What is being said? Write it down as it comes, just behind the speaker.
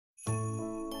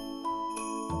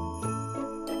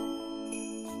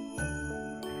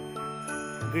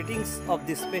Greetings of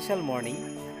this special morning.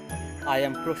 I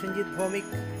am Prasenjit Bhowmic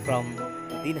from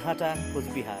Dinhata,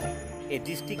 Coochbihar, a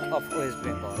district of West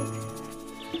Bengal.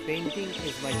 Painting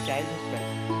is my childhood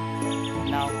passion.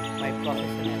 Now my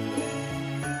profession as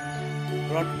well.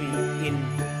 Brought me in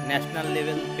national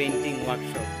level painting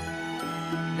workshop.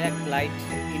 Backlight,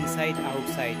 inside,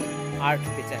 outside, art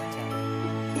pechacha.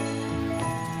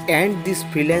 And this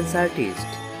freelance artist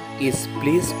is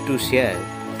pleased to share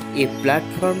a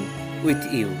platform with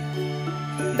you,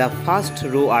 the first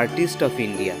raw artist of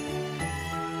India,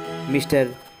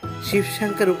 Mr. Shiv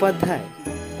Shankar Upadhyay.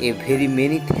 A very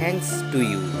many thanks to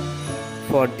you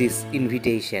for this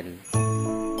invitation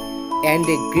and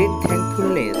a great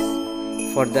thankfulness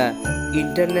for the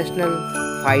International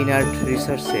Fine Art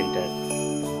Research Center.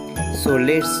 So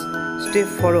let's step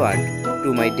forward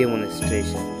to my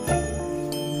demonstration.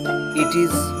 It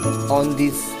is on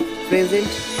this present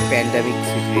pandemic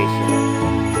situation.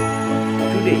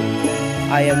 Today,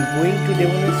 I am going to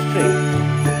demonstrate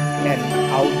an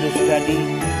outdoor study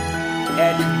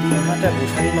at Dinhata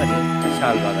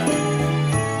Shalbagan.